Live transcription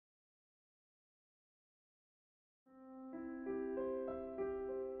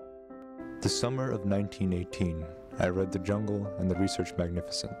The summer of 1918, I read The Jungle and The Research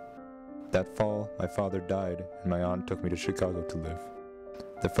Magnificent. That fall, my father died, and my aunt took me to Chicago to live.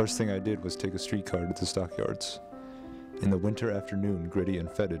 The first thing I did was take a streetcar to the stockyards. In the winter afternoon, gritty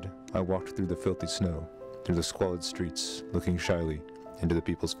and fetid, I walked through the filthy snow, through the squalid streets, looking shyly into the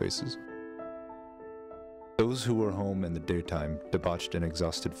people's faces. Those who were home in the daytime, debauched and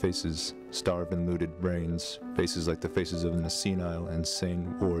exhausted faces, starved and looted brains, faces like the faces of the senile and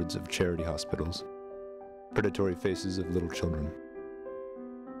sane wards of charity hospitals, predatory faces of little children.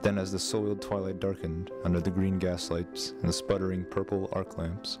 Then as the soiled twilight darkened under the green gaslights and the sputtering purple arc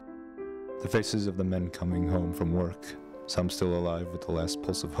lamps, the faces of the men coming home from work, some still alive with the last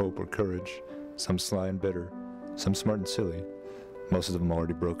pulse of hope or courage, some sly and bitter, some smart and silly, most of them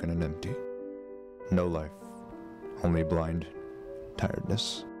already broken and empty. No life, only blind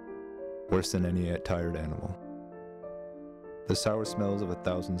tiredness, worse than any tired animal. The sour smells of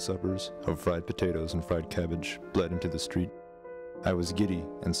 1,000 suppers, of fried potatoes and fried cabbage, bled into the street. I was giddy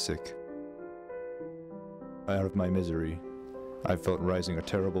and sick. Out of my misery, I felt rising a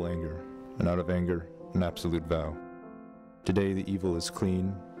terrible anger, and out of anger, an absolute vow. Today the evil is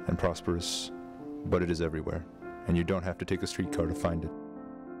clean and prosperous, but it is everywhere, and you don't have to take a streetcar to find it.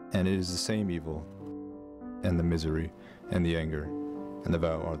 And it is the same evil, and the misery, and the anger, and the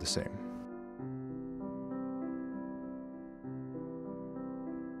vow are the same.